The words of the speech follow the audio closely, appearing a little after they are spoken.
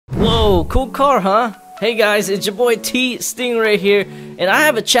Whoa, cool car, huh? Hey guys, it's your boy TStingray here, and I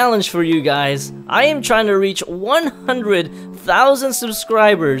have a challenge for you guys. I am trying to reach 100,000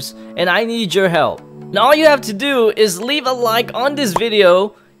 subscribers, and I need your help. Now all you have to do is leave a like on this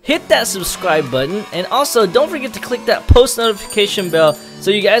video, hit that subscribe button, and also don't forget to click that post notification bell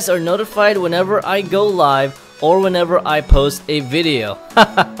so you guys are notified whenever I go live or whenever I post a video.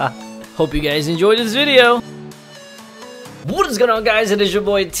 Hope you guys enjoyed this video. What is going on, guys? It is your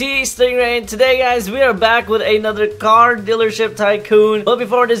boy TStingray, and today, guys, we are back with another car dealership tycoon. But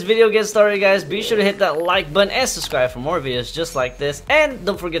before this video gets started, guys, be sure to hit that like button and subscribe for more videos just like this, and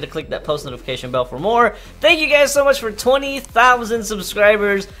don't forget to click that post notification bell for more. Thank you guys so much for 20,000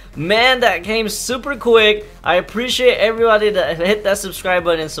 subscribers. Man, that came super quick. I appreciate everybody that hit that subscribe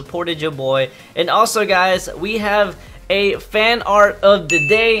button and supported your boy. And also, guys, we have a fan art of the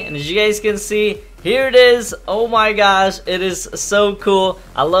day, and as you guys can see, here it is. Oh my gosh, it is so cool.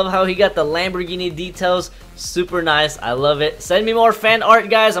 I love how he got the Lamborghini details. Super nice. I love it. Send me more fan art,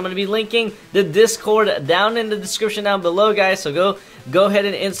 guys. I'm going to be linking the Discord down in the description down below, guys. So go ahead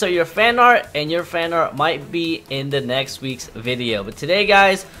and insert your fan art, and your fan art might be in the next week's video. But today,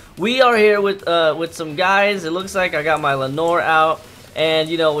 guys, we are here with some guys. It looks like I got my Lenore out, and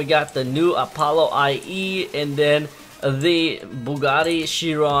you know, we got the new Apollo IE, and then the Bugatti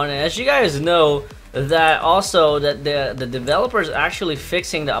Chiron. And as you guys know, that also that the developers actually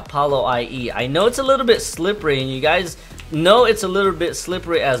fixing the Apollo IE. I know it's a little bit slippery, and you guys know it's a little bit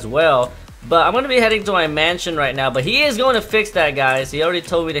slippery as well, but I'm gonna be heading to my mansion right now. But he is going to fix that, guys. He already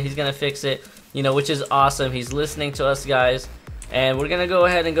told me that he's gonna fix it, you know, which is awesome. He's listening to us, guys, and we're gonna go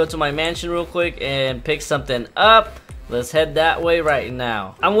ahead and go to my mansion real quick and pick something up. Let's head that way right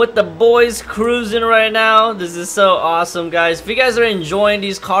now. I'm with the boys cruising right now. This is so awesome, guys. If you guys are enjoying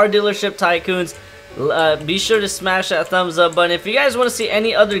these car dealership tycoons, be sure to smash that thumbs up button. If you guys want to see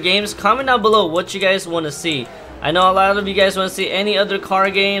any other games, comment down below what you guys want to see. I know a lot of you guys want to see any other car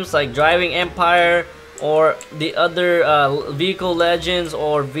games like Driving Empire or the other Vehicle Legends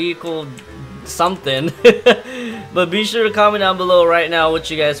or Vehicle something. But be sure to comment down below right now what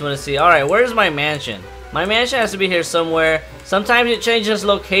you guys want to see. Alright, where's my mansion? My mansion has to be here somewhere. Sometimes it changes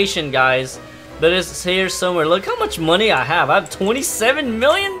location, guys, but it's here somewhere. Look how much money I have. I have $27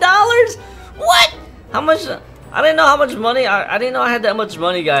 million? What? How much? I didn't know how much money. I didn't know I had that much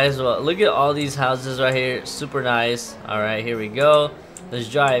money, guys. Well, look at all these houses right here. Super nice. Alright, here we go. Let's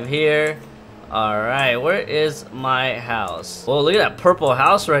drive here. Alright, where is my house? Well, look at that purple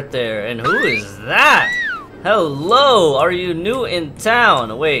house right there. And who is that? Hello, are you new in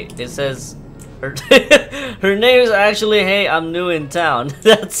town? Wait, it says... Her name is actually, hey, I'm new in town.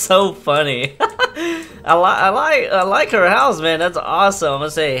 That's so funny. I like her house, man. That's awesome. I'm gonna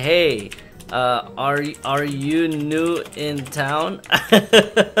say, hey, are you new in town?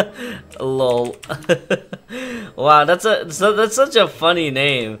 Lol. Wow, that's such a funny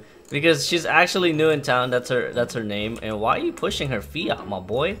name, because she's actually new in town. That's her name. And why are you pushing her feet out, my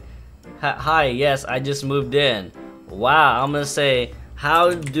boy? Hi, yes, I just moved in. Wow, I'm gonna say,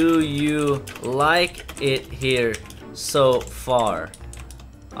 how do you like it here so far?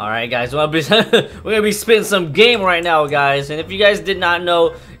 Alright, guys, we're gonna be spitting some game right now, guys. And if you guys did not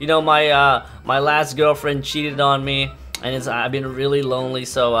know, you know, my my last girlfriend cheated on me, and I've been really lonely,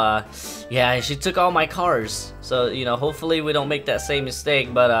 so yeah, she took all my cars. So, you know, hopefully we don't make that same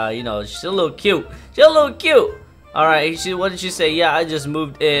mistake, but you know, she's a little cute. She's a little cute. Alright, what did she say? Yeah, I just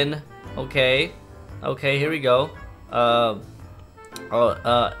moved in. Okay, here we go.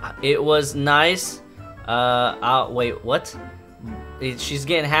 It was nice. Wait, what? She's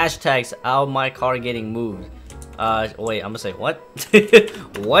getting hashtags out my car getting moved. Wait, I'm gonna say what?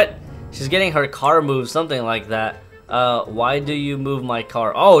 What? She's getting her car moved, something like that. Why do you move my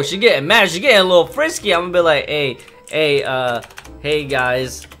car? Oh, she's getting mad. She's getting a little frisky. I'm gonna be like, hey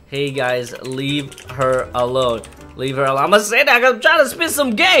guys, leave her alone. Leave her alone. I'm gonna say that 'cause I'm trying to spit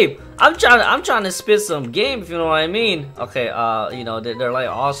some game. I'm trying to spit some game, if you know what I mean. Okay, you know, they're like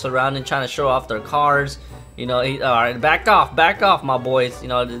all surrounding, trying to show off their cars. You know, alright, back off, my boys. You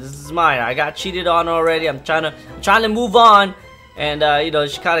know, this is mine. I got cheated on already. I'm trying to move on, and you know,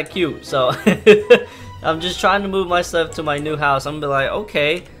 she's kind of cute. So I'm just trying to move my stuff to my new house. I'm gonna be like,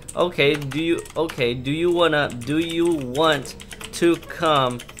 okay, do you want to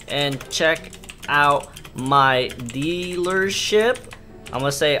come and check out my dealership? I'm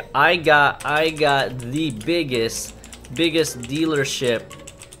gonna say I got the biggest dealership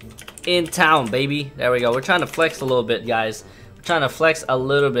in town, baby. There we go. We're trying to flex a little bit, guys. We're trying to flex a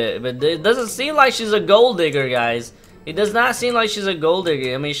little bit, but it doesn't seem like she's a gold digger, guys. it does not seem like she's a gold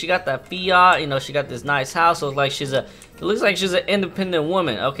digger. I mean, she got that Fiat, you know, she got this nice house. So it looks like she's an independent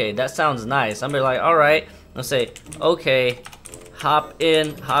woman. Okay, that sounds nice. I'm be like, all right. Let's say, okay, hop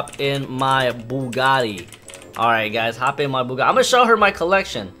in my Bugatti. All right, guys, hop in my Bugatti. I'm gonna show her my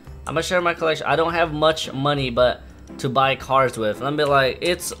collection. I don't have much money, but to buy cars with. And I'm be like,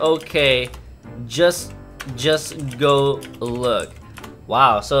 it's okay. Just go look.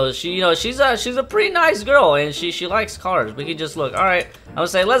 Wow, so she, you know, she's a pretty nice girl, and she likes cars. We can just look. All right, I'm gonna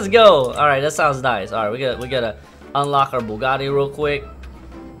say, let's go. All right, that sounds nice. All right, we gotta unlock our Bugatti real quick.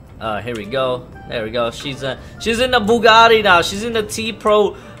 Here we go. There we go. She's in the Bugatti now. She's in the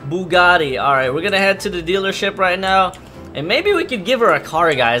T-Pro Bugatti. All right, we're gonna head to the dealership right now, and maybe we could give her a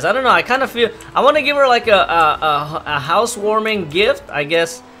car, guys. I don't know. I kind of feel I want to give her like a housewarming gift, I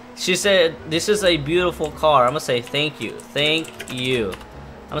guess. She said this is a beautiful car. I'm gonna say thank you.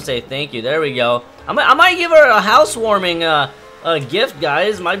 I'm gonna say thank you. There we go. I might give her a housewarming gift,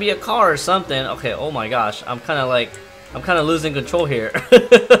 guys. Might be a car or something. Okay. Oh my gosh. I'm kind of losing control here.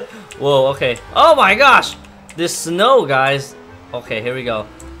 Whoa, okay. Oh my gosh! This snow, guys. Okay, here we go.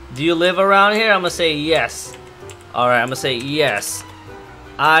 Do you live around here? I'm gonna say yes. Alright, I'm gonna say yes.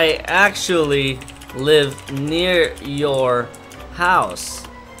 I actually live near your house.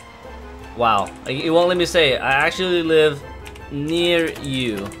 Wow. It won't let me say it. I actually live near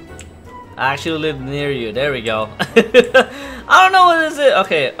you. There we go. I don't know what this is.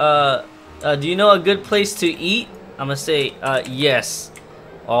 Okay, do you know a good place to eat? I'm gonna say yes.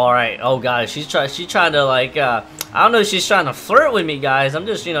 All right. Oh guys, she's trying to like I don't know if she's trying to flirt with me, guys. I'm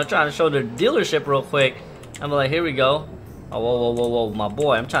just, you know, trying to show the dealership real quick. I'm like, here we go. Oh, whoa, my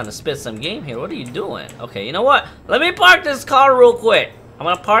boy. I'm trying to spit some game here. What are you doing? Okay, you know what? Let me park this car real quick. I'm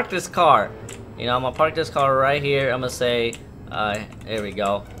gonna park this car. You know, I'm gonna park this car right here. I'm gonna say, here we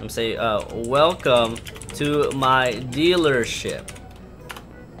go. I'm gonna say, welcome to my dealership.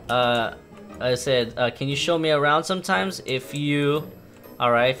 I said, can you show me around sometimes if you,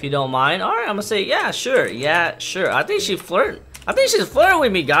 alright, if you don't mind. Alright, I'm gonna say, yeah, sure. I think she's flirting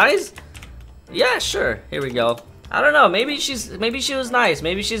with me, guys. Yeah, sure. Here we go. I don't know, maybe she was nice.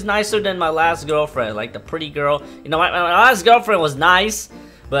 Maybe she's nicer than my last girlfriend, like the pretty girl. You know, my last girlfriend was nice,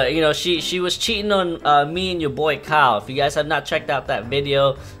 but you know, she was cheating on me and your boy Kyle. If you guys have not checked out that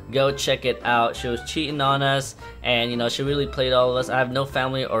video, go check it out. She was cheating on us, and you know, she really played all of us. I have no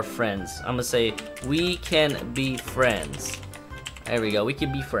family or friends. I'm gonna say we can be friends. There we go. We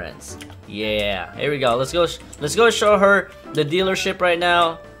can be friends. Yeah. Here we go. Let's go show her the dealership right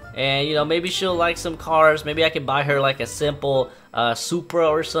now. And you know, maybe she'll like some cars. Maybe I could buy her like a simple Supra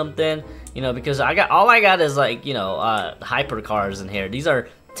or something. You know, because all I got is like, you know, hyper cars in here. These are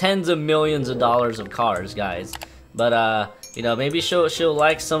tens of millions of dollars of cars, guys. But you know, maybe she'll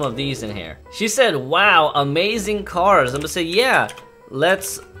like some of these in here. She said, "Wow, amazing cars." I'm gonna say, "Yeah,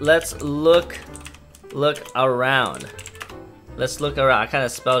 let's look around." Let's look around. I kind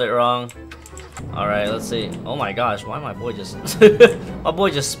of spelled it wrong. All right, let's see. Oh my gosh, why my boy just my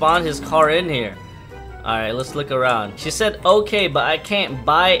boy just spawned his car in here. All right, let's look around. She said, "Okay, but I can't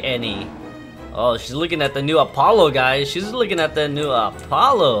buy any." Oh, she's looking at the new Apollo, guys. She's looking at the new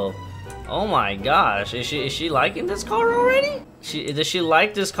Apollo. Oh my gosh, is she liking this car already? Does she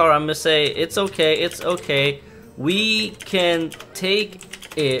like this car? I'm gonna say it's okay. We can take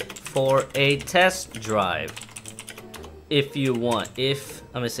it for a test drive if you want. I'm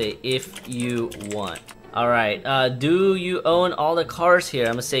gonna say if you want. All right. Do you own all the cars here?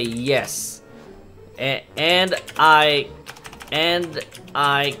 I'm gonna say yes. And I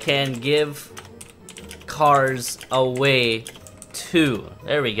can give cars away too.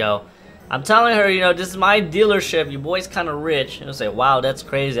 There we go. I'm telling her, you know, this is my dealership. Your boy's kind of rich. I'm gonna say, wow, that's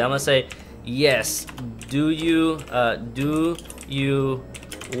crazy. I'm gonna say, yes. Do you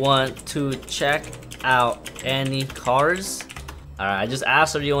want to check out any cars? All right, I just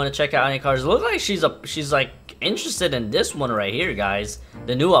asked her, do you want to check out any cars? It looks like she's like interested in this one right here, guys.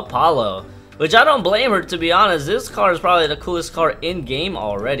 The new Apollo, which I don't blame her, to be honest. This car is probably the coolest car in game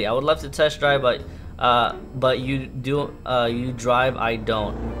already. I would love to test drive, but you drive, I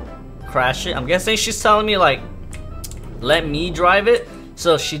don't. Crash it. I'm guessing she's telling me like, let me drive it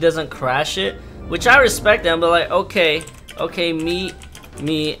so she doesn't crash it, which I respect them. But like, okay, meet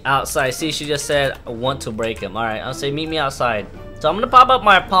me outside. See, she just said I want to break him. All right, I'll say meet me outside. So I'm gonna pop up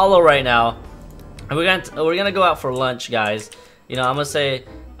my Apollo right now, and we're gonna go out for lunch, guys. You know, I'm gonna say,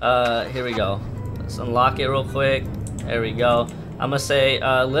 here we go. Let's unlock it real quick. There we go. I'm gonna say,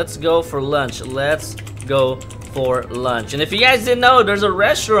 let's go for lunch. Let's go for lunch. And if you guys didn't know, there's a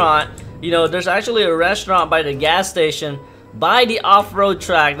restaurant. You know, there's actually a restaurant by the gas station, by the off-road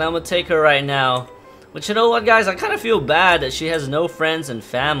track. Now I'm gonna take her right now. But you know what, guys? I kind of feel bad that she has no friends and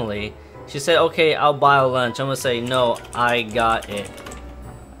family. She said, okay, I'll buy a lunch. I'm gonna say, no, I got it.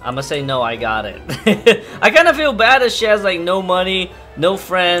 I'm gonna say, no, I got it. I kind of feel bad that she has like no money, no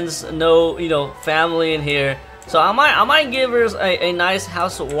friends, no, you know, family in here. So I might give her a nice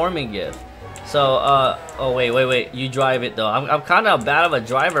housewarming gift. So, oh wait, you drive it though. I'm kind of bad of a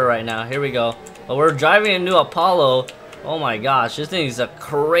driver right now. Here we go. But we're driving a new Apollo. Oh my gosh, this thing is a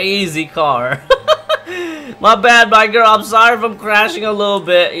crazy car. My bad, my girl. I'm sorry if I'm crashing a little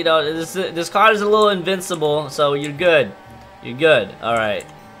bit. You know, this car is a little invincible, so you're good. You're good. All right.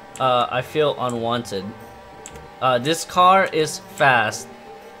 I feel unwanted. This car is fast.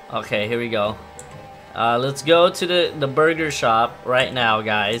 Okay, here we go. Let's go to the burger shop right now,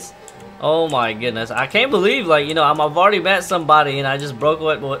 guys. Oh my goodness, I can't believe, like, you know, I've already met somebody and I just broke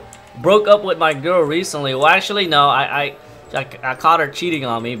up with my girl recently. Well, actually, no, I caught her cheating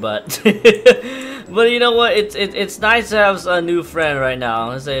on me, but but you know what? It's nice to have a new friend right now.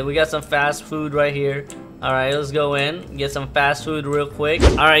 Let's say we got some fast food right here. All right, let's go in, get some fast food real quick.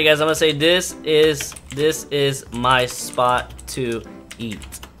 All right, guys, I'm gonna say this is my spot to eat.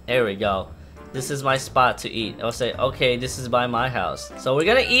 There we go. This is my spot to eat. I'll say, okay, this is by my house. So we're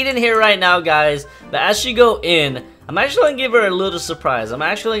gonna eat in here right now, guys. But as she go in, I'm actually gonna give her a little surprise. I'm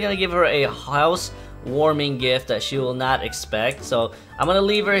actually gonna give her a housewarming gift that she will not expect. So I'm gonna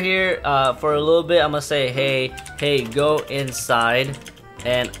leave her here for a little bit. I'm gonna say, hey, go inside,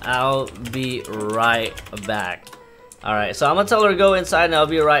 and I'll be right back. Alright, so I'm gonna tell her to go inside and I'll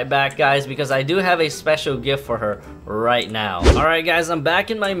be right back, guys, because I do have a special gift for her right now. Alright, guys, I'm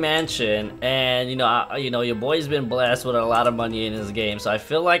back in my mansion, and you know, your boy's been blessed with a lot of money in his game, so I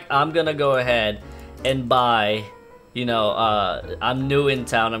feel like I'm gonna go ahead and buy, you know, I'm new in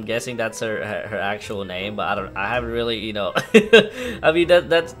town. I'm guessing that's her actual name, but I haven't really, you know, I mean,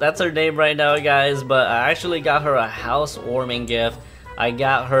 that's her name right now, guys, but I actually got her a housewarming gift. I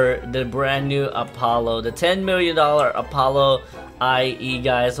got her the brand new Apollo, the $10 million Apollo IE,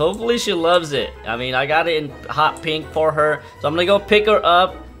 guys. Hopefully she loves it. I mean, I got it in hot pink for her, so I'm gonna go pick her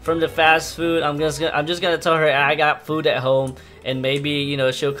up from the fast food. I'm just gonna tell her I got food at home, and maybe, you know,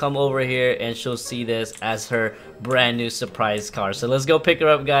 she'll come over here and she'll see this as her brand new surprise car. So let's go pick her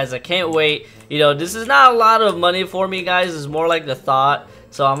up, guys. I can't wait. You know, this is not a lot of money for me, guys. It's more like the thought.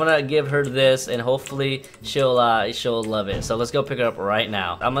 So I'm gonna give her this, and hopefully she'll love it. So let's go pick her up right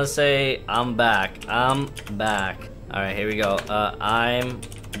now. I'm gonna say, I'm back. I'm back. All right, here we go. I'm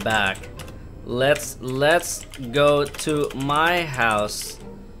back. Let's go to my house.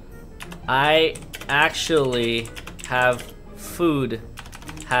 I actually have food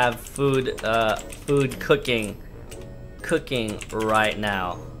cooking right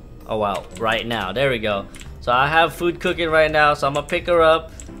now. Oh wow, right now. There we go. So I have food cooking right now, so I'm gonna pick her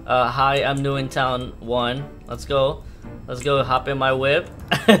up. Hi, I'm new in town 1. Let's go hop in my whip.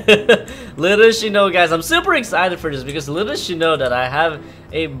 Little does she know, guys, I'm super excited for this, because little does she know that I have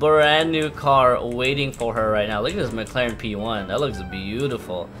a brand new car waiting for her right now. Look at this McLaren P1, that looks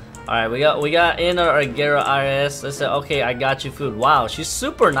beautiful. Alright, we got in our Agera RS. Let's say, okay, I got you food. Wow, she's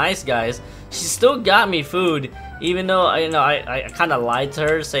super nice, guys. She still got me food, even though, you know, I kind of lied to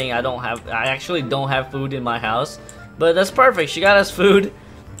her, saying I actually don't have food in my house. But that's perfect. She got us food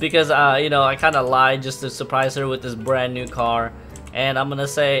because, you know, I kind of lied just to surprise her with this brand new car. And I'm gonna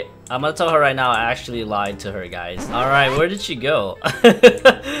tell her right now I actually lied to her, guys. All right, where did she go?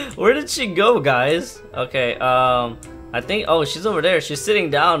 Where did she go, guys? Okay, I think, oh, she's over there. She's sitting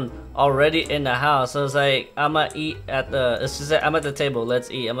down already in the house. So I was like, I'm gonna eat at the, let's just say, I'm at the table, let's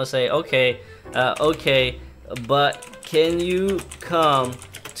eat. I'm gonna say, okay, okay, but can you come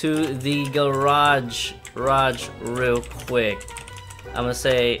to the garage real quick? I'm gonna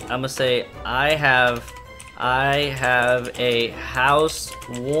say, I have a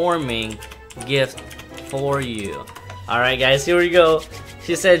housewarming gift for you. Alright, guys, here we go.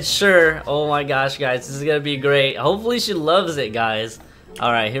 She said sure. Oh my gosh, guys, this is gonna be great. Hopefully she loves it, guys.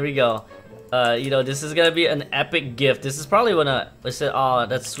 Alright, here we go. You know, this is gonna be an epic gift. This is probably gonna, let's say, oh,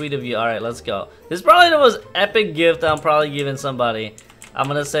 that's sweet of you. Alright, let's go. This is probably the most epic gift that I'm probably giving somebody. I'm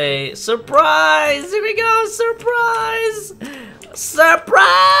gonna say surprise. Here we go. Surprise.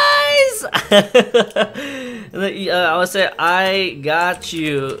 Surprise. I would say I got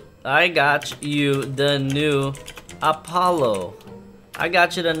you the new Apollo. I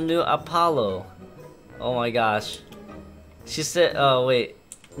got you the new Apollo. Oh my gosh. She said, oh wait,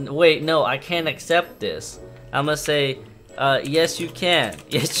 no, I can't accept this. I'm gonna say, yes you can.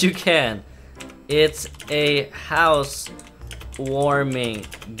 Yes you can. It's a housewarming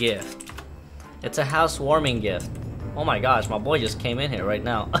gift. It's a housewarming gift. Oh my gosh, my boy just came in here right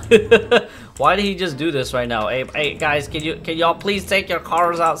now. Why did he just do this right now? Hey guys, can y'all please take your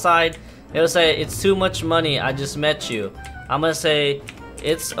cars outside? It'll say it's too much money. I just met you. I'm gonna say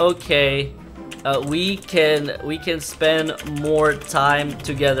it's okay. We can spend more time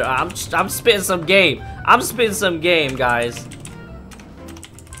together. I'm spitting some game. I'm spitting some game, guys.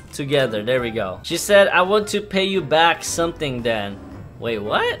 Together. There we go. She said, I want to pay you back something then. Wait,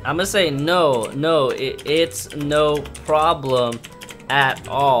 what? I'm gonna say no, it's no problem at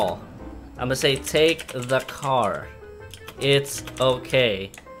all. I'm gonna say take the car. It's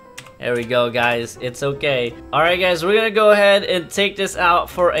okay. There we go, guys. It's okay. Alright, guys, we're gonna go ahead and take this out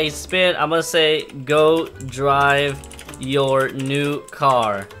for a spin. I'm gonna say go drive your new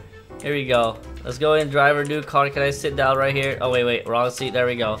car. Here we go. Let's go and drive her new car. Can I sit down right here? Oh, wait, wrong seat. There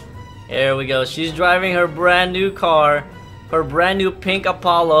we go. There we go. She's driving her brand new car. Her brand new pink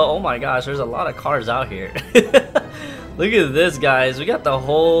Apollo. Oh my gosh, there's a lot of cars out here. Look at this, guys. We got the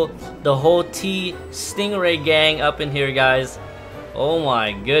whole TStingray gang up in here, guys. Oh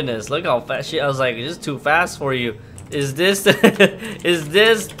my goodness. Look how fast I was like, is this too fast for you? Is this is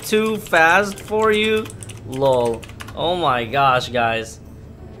this too fast for you? Lol. Oh my gosh, guys.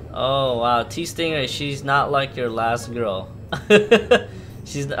 Oh wow, TStingray, she's not like your last girl. I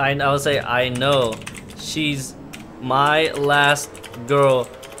would say I know. She's my last girl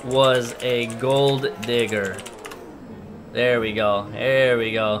was a gold digger. There we go. There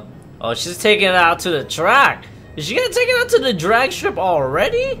we go. Oh, she's taking it out to the track. Is she gonna take it out to the drag strip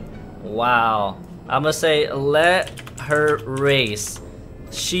already? Wow. I'm gonna say let her race.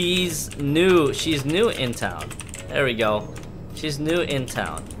 She's new. She's new in town. There we go. She's new in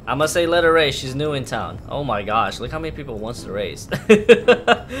town. I'm gonna say let her race. She's new in town. Oh my gosh. Look how many people wants to race.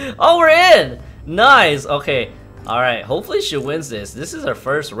 Oh, we're in. Nice. Okay. Alright, hopefully she wins this. This is her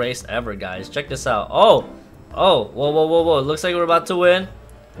first race ever, guys. Check this out. Oh! Whoa. Looks like we're about to win.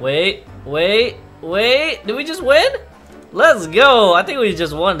 Wait. Did we just win? Let's go! I think we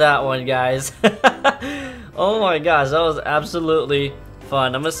just won that one, guys. Oh my gosh, that was absolutely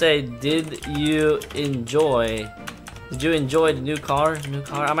fun. I'm gonna say, did you enjoy the new car? I'm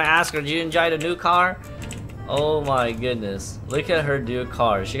gonna ask her, did you enjoy the new car? Oh my goodness. Look at her new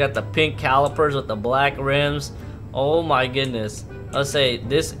car. She got the pink calipers with the black rims. Oh my goodness. I'll say,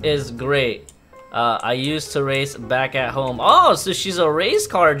 this is great. I used to race back at home. Oh, so she's a race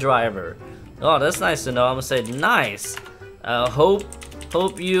car driver. Oh, that's nice to know. I'm gonna say, nice. Hope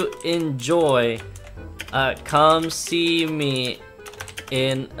you enjoy. Come see me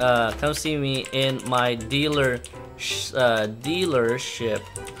in my dealership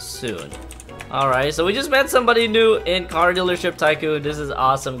soon. Alright, so we just met somebody new in car dealership Tycoon. This is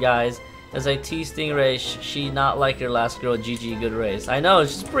awesome, guys. As a TStingray, she not like your last girl. GG, good race. I know,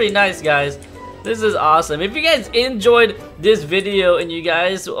 she's pretty nice, guys. This is awesome. If you guys enjoyed this video and you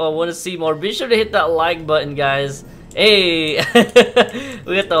guys want to see more, be sure to hit that like button, guys. Hey,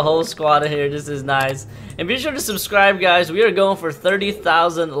 we got the whole squad in here. This is nice. And be sure to subscribe, guys. We are going for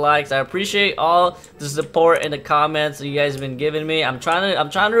 30,000 likes. I appreciate all the support and the comments you guys have been giving me. I'm trying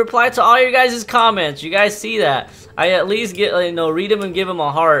to reply to all your guys' comments. You guys see that? I at least get read them and give them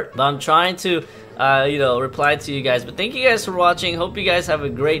a heart. But I'm trying to reply to you guys. But thank you guys for watching. Hope you guys have a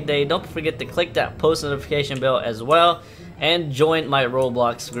great day. Don't forget to click that post notification bell as well and join my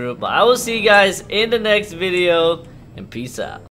Roblox group. But I will see you guys in the next video, and peace out.